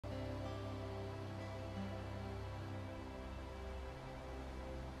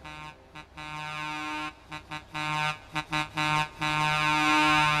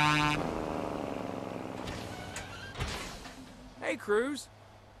Cruz?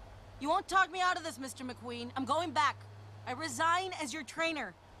 You won't talk me out of this, Mr. McQueen. I'm going back. I resign as your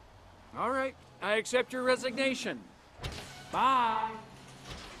trainer. All right, I accept your resignation. Bye.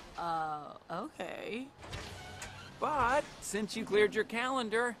 Okay. But since you cleared your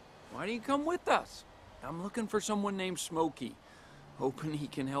calendar, why don't you come with us? I'm looking for someone named Smokey. Hoping he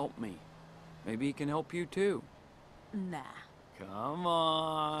can help me. Maybe he can help you too. Nah. Come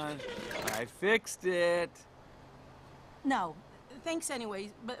on. I fixed it. No. Thanks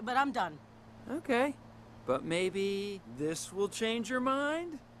anyways, but I'm done. Okay. But maybe this will change your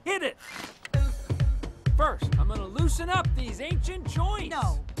mind? Hit it! First, I'm gonna loosen up these ancient joints.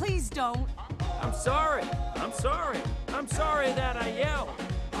 No, please don't. I'm sorry. I'm sorry. I'm sorry that I yelled.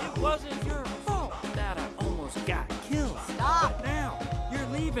 It wasn't your fault that I almost got killed. Stop. But now, you're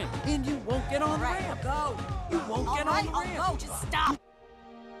leaving, and you won't get on the ramp. Go. You won't get on the ramp. I'll go. Just